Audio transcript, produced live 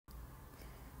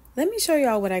Let me show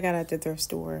y'all what I got at the thrift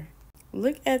store.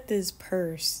 Look at this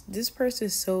purse. This purse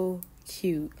is so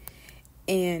cute.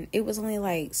 And it was only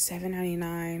like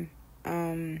 $7.99.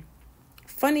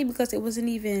 Funny because it wasn't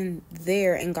even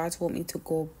there, and God told me to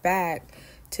go back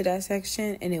to that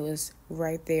section and it was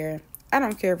right there. I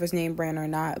don't care if it's name brand or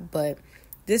not, but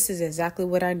this is exactly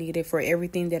what I needed for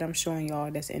everything that I'm showing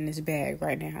y'all that's in this bag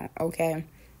right now. Okay.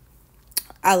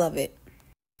 I love it.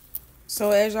 So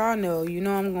as y'all know,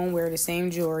 I'm going to wear the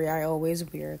same jewelry I always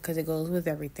wear because it goes with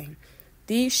everything.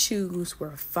 These shoes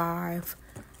were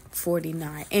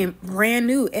 $5.49 and brand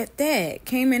new at that.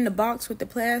 Came in the box with the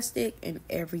plastic and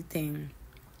everything.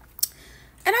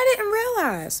 And I didn't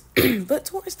realize, but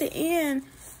towards the end,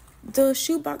 the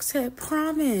shoebox said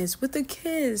promise with a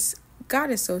kiss. God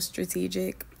is so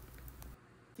strategic.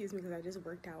 Excuse me, because I just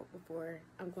worked out before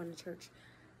I'm going to church.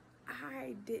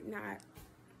 I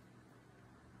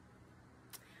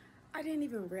didn't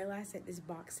even realize that this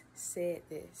box said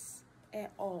this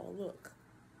at all. Look,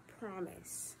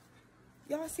 promise.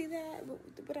 Y'all see that?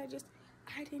 But I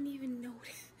didn't even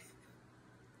notice.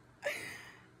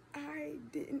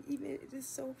 It is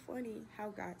so funny how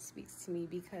God speaks to me,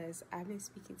 because I've been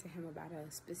speaking to him about a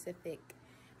specific,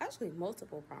 actually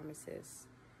multiple promises,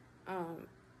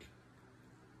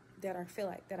 that I feel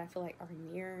like are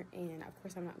near, and of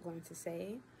course I'm not going to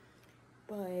say,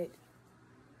 but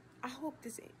I hope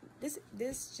this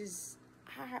just,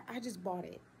 I just bought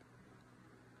it.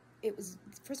 It was,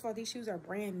 first of all, these shoes are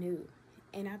brand new,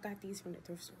 and I got these from the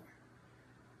thrift store.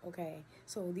 Okay,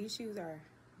 so these shoes are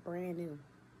brand new.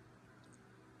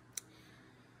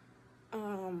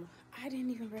 I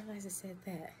didn't even realize it said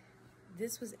that.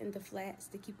 This was in the flats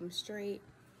to keep them straight.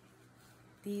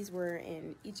 These were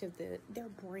in each of they're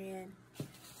brand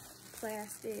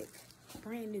plastic,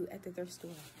 brand new at the thrift store.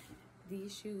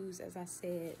 These shoes, as I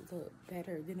said, look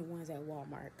better than the ones at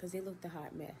Walmart because they looked a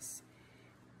hot mess.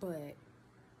 But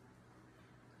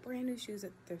brand new shoes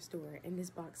at the thrift store, and this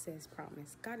box says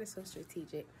promise. God is so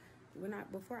strategic.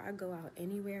 Before I go out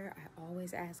anywhere, I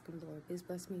always ask him, Lord, please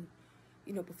bless me.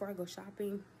 Before I go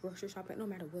shopping, grocery shopping, no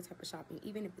matter what type of shopping,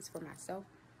 even if it's for myself,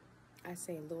 I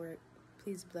say, Lord,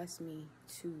 please bless me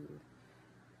to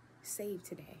save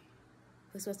today.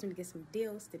 Please bless me to get some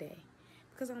deals today,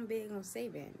 because I'm big on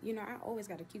saving. I always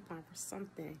got a coupon for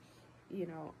something,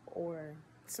 or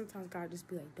sometimes God just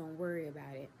be like, don't worry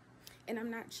about it. And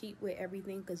I'm not cheap with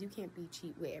everything, because you can't be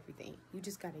cheap with everything. You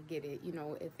just got to get it, you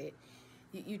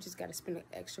just got to spend an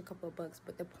extra couple of bucks.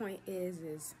 But the point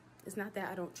is it's not that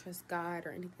I don't trust God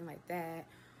or anything like that.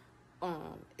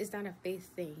 It's not a faith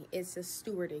thing. It's a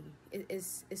stewarding.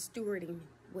 It's stewarding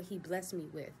what he blessed me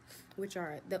with, which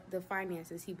are the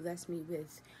finances he blessed me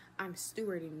with. I'm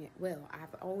stewarding it well.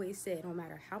 I've always said, no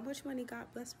matter how much money God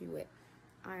blessed me with,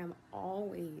 I am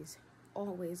always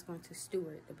going to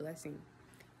steward the blessing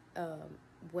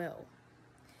well.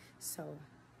 So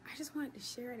I just wanted to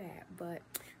share that. But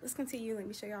let's continue. Let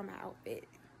me show y'all my outfit.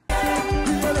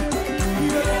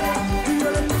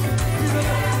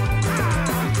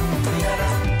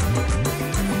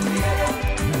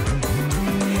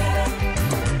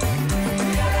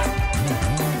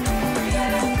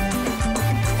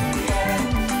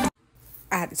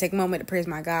 I had to take a moment to praise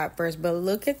my God first, but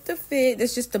look at the fit.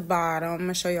 This is just the bottom. I'm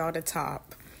gonna show y'all the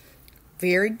top.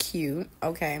 Very cute.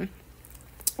 Okay,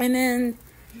 and then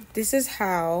this is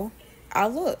how I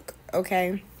look.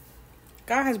 Okay,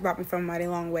 God has brought me from a mighty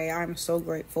long way. I'm so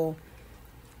grateful.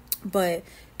 But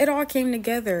it all came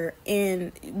together,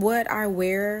 and what I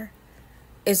wear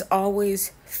is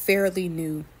always fairly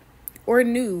new, or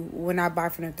new when I buy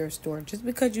from the thrift store. Just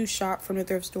because you shop from the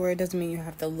thrift store, it doesn't mean you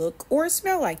have to look or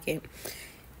smell like it.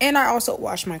 And I also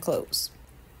wash my clothes.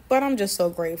 But I'm just so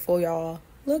grateful, y'all.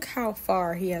 Look how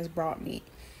far he has brought me.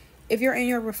 If you're in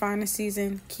your refining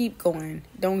season, keep going.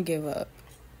 Don't give up.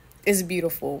 It's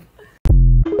beautiful.